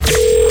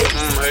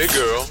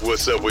girl.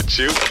 What's up with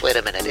you? Wait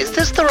a minute, is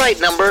this the right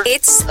number?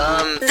 It's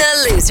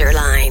the loser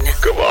line.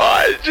 Come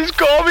on, just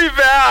call me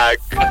back.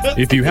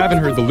 If you haven't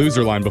heard the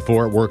loser line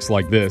before, it works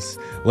like this.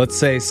 Let's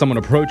say someone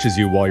approaches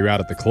you while you're out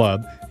at the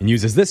club and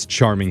uses this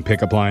charming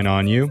pickup line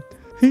on you.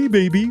 Hey,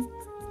 baby,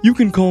 you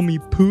can call me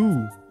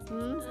Pooh.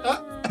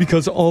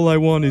 Because all I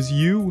want is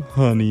you,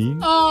 honey.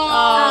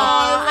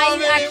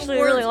 I actually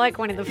really like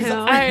Winnie the Pooh.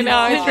 I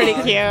know, it's pretty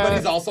cute. But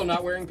he's also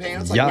not wearing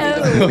pants. Like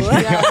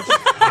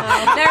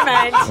Never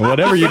mind.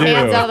 Whatever you do,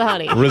 Hands out of the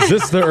honey.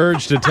 resist the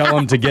urge to tell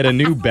him to get a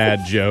new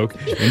bad joke.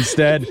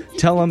 Instead,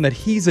 tell him that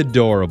he's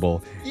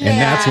adorable. And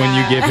that's when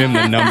you give him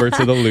the number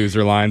to the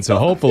loser line. So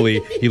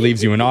hopefully he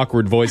leaves you an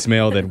awkward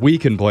voicemail that we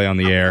can play on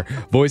the air.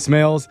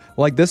 Voicemails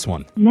like this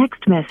one.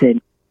 Next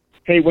message.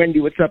 Hey, Wendy,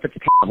 what's up? It's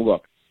Tom.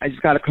 Look, I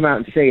just got to come out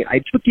and say it. I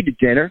took you to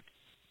dinner.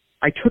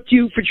 I took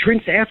you for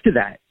drinks after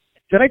that.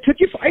 Then I took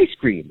you for ice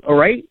cream, all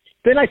right?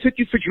 Then I took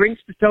you for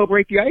drinks to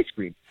celebrate the ice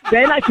cream.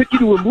 Then I took you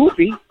to a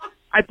movie.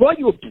 I bought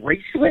you a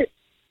bracelet.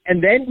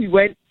 And then we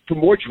went for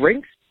more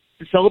drinks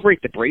to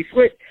celebrate the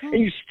bracelet. And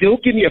you still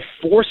give me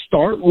a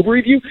 4-star Uber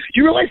review? Do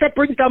you realize that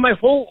brings down my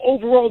whole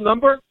overall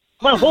number?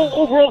 My whole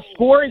overall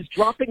score is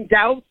dropping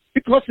down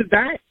because of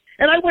that?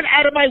 And I went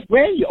out of my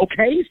way,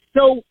 okay?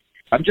 So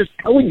I'm just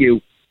telling you,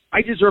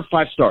 I deserve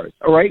 5 stars,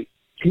 all right?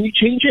 Can you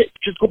change it?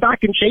 Just go back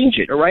and change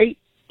it, all right?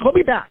 Call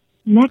me back.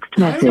 Next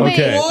message.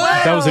 Okay,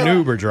 that was an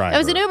Uber driver. That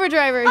was an Uber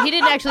driver. He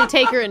didn't actually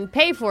take her and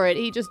pay for it.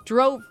 He just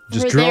drove her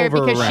drove there her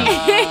because around.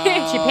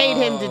 she paid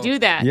him to do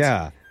that.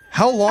 Yeah.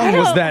 How long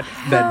was that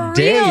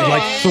day? real.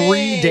 Like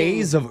 3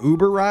 days of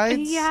Uber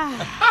rides? Yeah.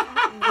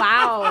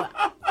 Wow.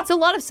 It's a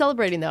lot of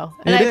celebrating, though.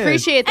 And It I is.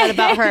 appreciate that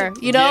about her.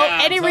 You know, Yeah,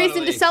 any reason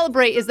totally. to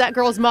celebrate is that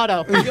girl's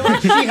motto. I feel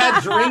like she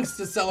had drinks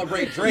to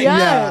celebrate drinks.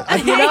 Yeah.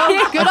 You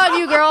know, good on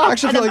you, girl.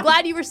 Actually, and feel I'm like-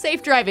 glad you were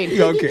safe driving.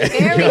 Okay.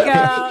 There we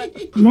go.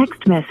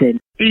 Next message.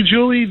 Hey,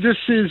 Julie, this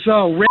is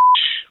Rich.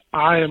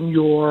 I am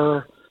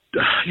your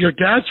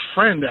dad's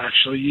friend,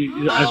 actually.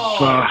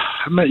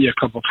 I met you a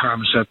couple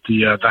times at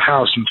the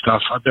house and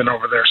stuff. I've been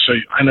over there, so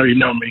I know you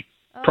know me.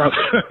 Probably,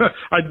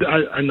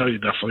 I know you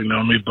definitely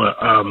know me, but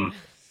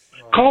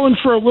calling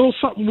for a little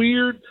something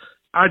weird.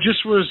 I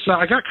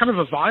got kind of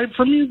a vibe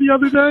from you the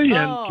other day,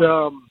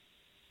 and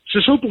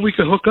just hoping we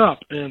could hook up.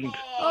 And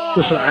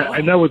listen,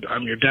 I know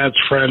I'm your dad's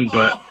friend,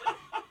 but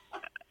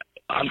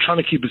I'm trying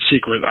to keep it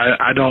secret.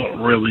 I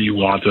don't really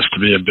want this to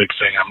be a big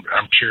thing.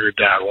 I'm sure your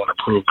dad won't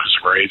approve because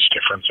of our age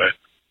difference.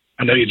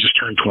 I know you just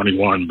turned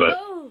 21, but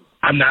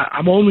I'm not.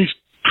 I'm only,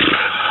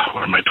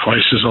 what am I,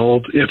 twice as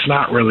old? It's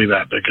not really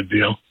that big a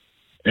deal.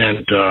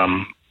 And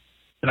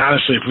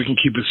honestly, if we can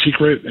keep it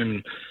secret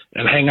and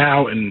hang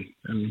out and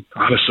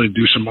honestly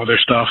do some other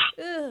stuff,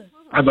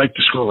 I'd like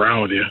to screw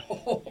around with you.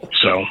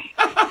 So,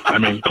 I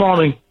mean, call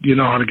me. You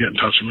know how to get in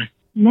touch with me.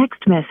 Next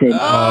message.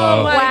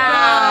 Oh,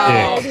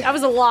 wow. Ick. That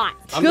was a lot.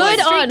 I'm Good like,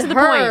 on straight to the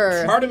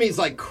her. Part of me is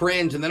like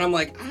cringe, and then I'm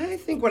like, I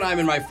think when I'm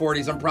in my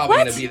 40s, I'm probably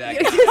going to be that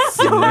guy.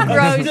 So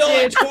gross, Still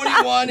at dude.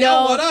 21. No.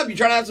 Yo, what up? You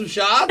trying to have some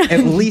shots?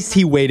 At least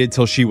he waited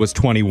till she was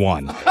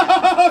 21.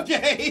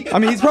 Okay. I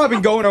mean, he's probably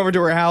been going over to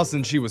her house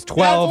and she was 12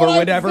 That's or what I'm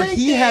whatever.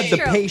 He had the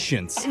thinking.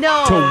 patience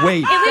No. to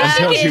wait At least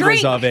until you she can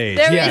was drink. of age.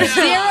 There Yes. is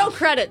zero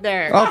credit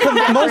there. Oh, come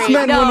on. Most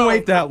men No, wouldn't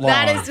wait that long.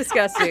 That is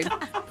disgusting.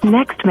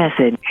 Next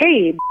message.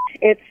 Hey,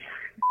 it's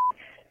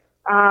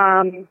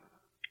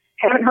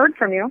haven't heard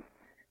from you.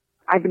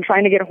 I've been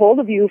trying to get a hold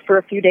of you for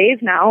a few days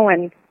now,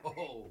 and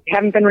you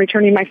haven't been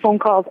returning my phone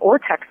calls or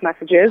text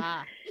messages.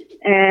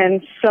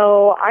 And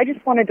so I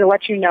just wanted to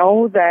let you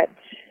know that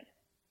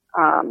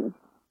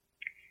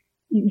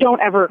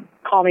don't ever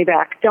call me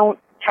back. Don't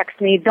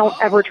text me. Don't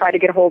ever try to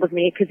get a hold of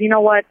me, because you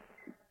know what?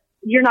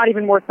 You're not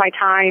even worth my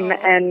time,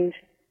 and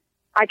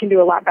I can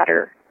do a lot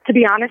better. To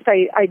be honest,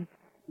 I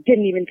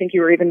didn't even think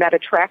you were even that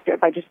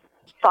attractive. I just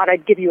thought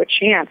I'd give you a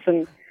chance,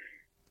 and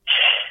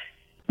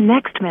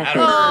Next message.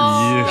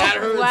 That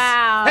hurts.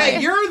 Wow.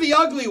 Hey, you're the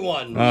ugly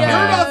one. Uh-huh. You're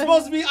not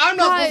supposed to be. I'm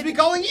not supposed to be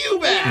calling you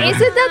back.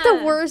 Isn't that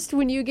the worst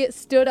when you get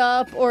stood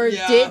up or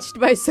Yeah. ditched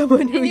by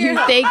someone who you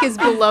think is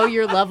below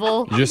your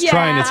level? You're just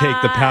trying to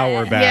take the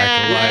power back.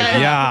 Yeah.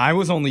 Like, yeah, I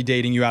was only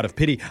dating you out of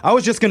pity. I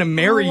was just going to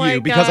marry Oh my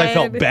you because I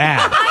felt God.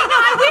 bad.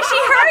 I wish he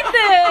heard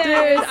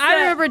this. Dude, I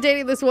remember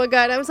dating this one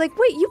guy, and I was like,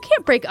 wait, you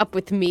can't break up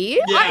with me.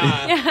 Yeah.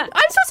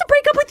 I'm supposed to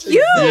break up with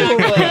you.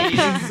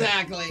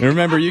 Exactly. And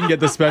remember, you can get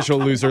the special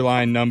loser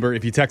line number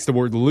if you text the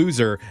word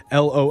loser,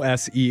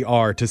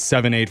 LOSER, to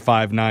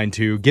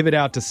 78592. Give it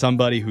out to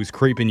somebody who's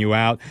creeping you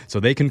out so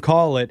they can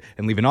call it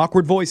and leave an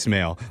awkward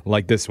voicemail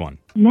like this one.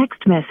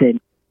 Next message.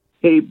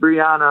 Hey,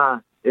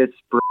 Brianna, it's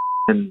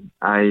Brian.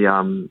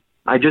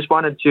 I just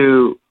wanted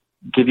to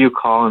give you a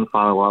call and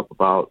follow up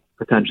about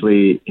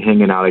potentially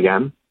hanging out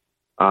again.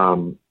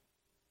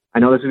 I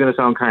know this is going to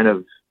sound kind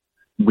of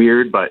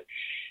weird, but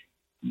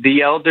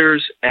the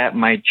elders at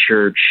my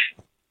church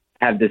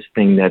have this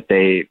thing that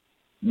they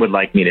would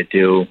like me to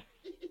do.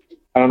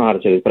 I don't know how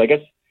to say this, but I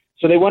guess,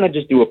 so they want to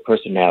just do a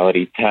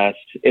personality test.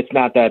 It's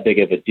not that big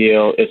of a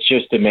deal. It's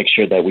just to make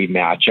sure that we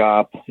match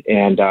up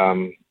and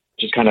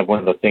just kind of one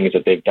of the things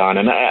that they've done.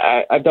 And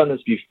I've done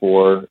this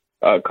before.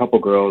 A couple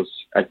girls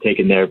I've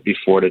taken there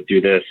before to do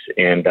this,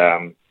 and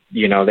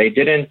they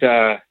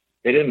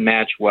didn't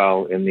match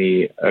well in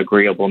the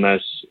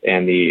agreeableness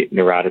and the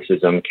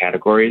neuroticism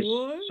categories.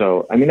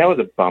 So I mean, that was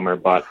a bummer,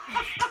 but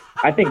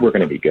I think we're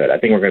going to be good. I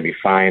think we're going to be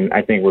fine.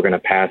 I think we're going to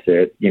pass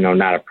it.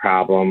 Not a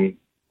problem.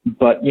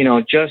 But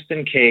just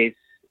in case,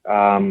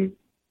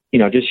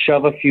 just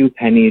shove a few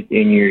pennies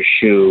in your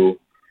shoe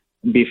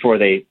before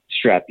they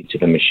strap you to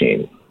the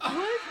machine.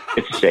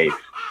 It's safe.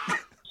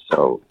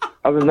 So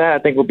other than that, I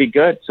think we'll be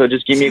good. So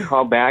just give me a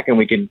call back and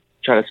we can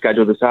try to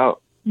schedule this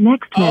out.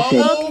 Next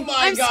message. Oh my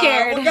I'm God.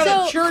 scared. What kind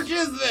of So- church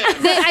is this?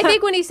 I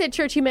think when he said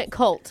church, he meant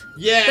cult.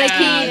 Yeah. Like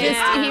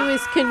he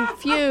was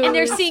confused. And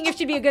they're seeing if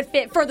she'd be a good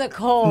fit for the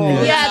cult.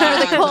 Yeah, they're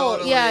the cult.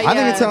 Totally. Yeah, I think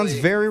yeah. it sounds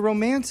very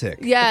romantic.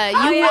 Yeah,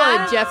 you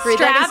yeah? would, Jeffrey.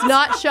 That Strapped? is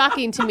not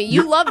shocking to me.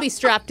 You love be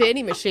strapped to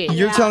any machine.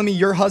 You're telling me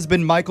your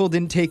husband Michael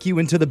didn't take you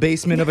into the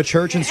basement of a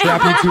church and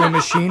strap you to a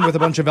machine with a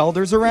bunch of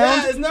elders around?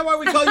 Yeah, isn't that why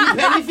we call you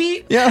Penny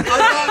Feet? Yeah. I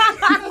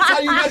thought that's how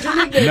you got your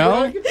nickname.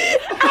 No? Brooke.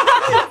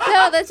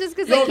 No, that's just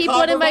because No I keep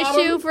one in my copper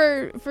shoe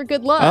bottom? for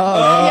good luck.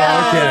 Oh,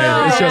 Yeah.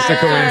 okay. It's just a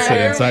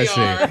coincidence. There I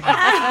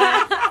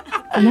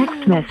we see.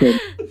 Next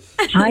message.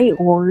 Hi,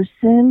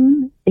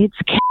 Orson. It's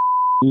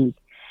Kathy.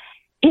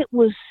 It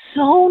was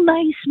so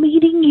nice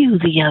meeting you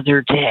the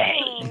other day.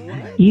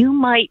 You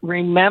might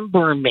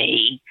remember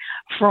me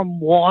from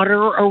water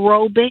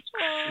aerobics.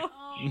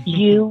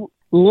 You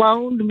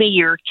loaned me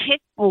your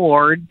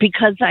kickboard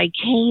because I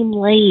came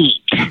late.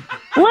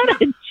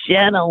 What a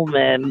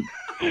gentleman.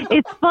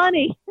 It's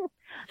funny.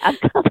 A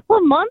couple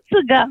of months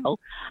ago,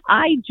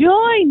 I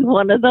joined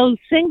one of those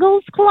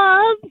singles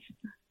clubs,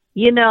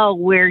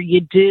 where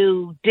you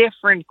do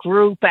different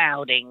group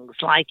outings,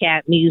 like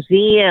at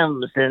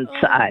museums and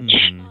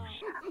such.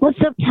 What's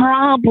the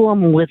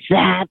problem with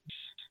that?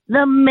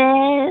 The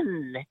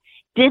men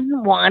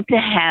didn't want to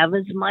have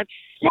as much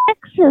sex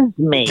as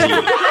me.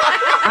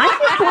 I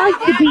just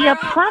like to be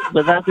upfront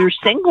with other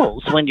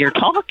singles when you're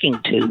talking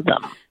to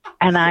them.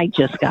 And I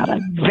just got a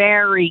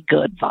very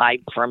good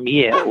vibe from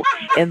you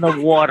in the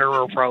water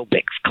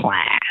aerobics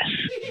class.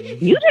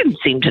 You didn't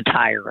seem to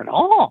tire at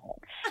all.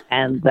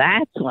 And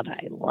that's what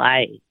I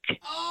like.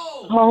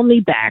 Call me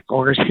back,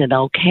 Orson,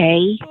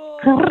 okay?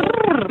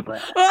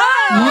 Next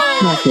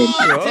message.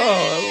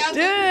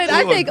 Dude,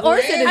 I think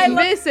Orson is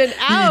missing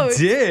out.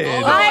 He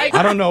did.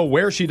 I don't know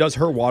where she does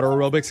her water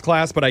aerobics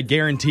class, but I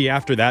guarantee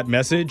after that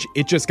message,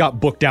 it just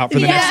got booked out for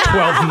the next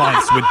 12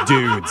 months with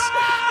dudes.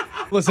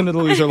 Listen to the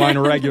Loser Line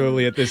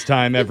regularly at this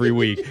time every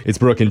week. It's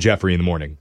Brooke and Jeffrey in the morning.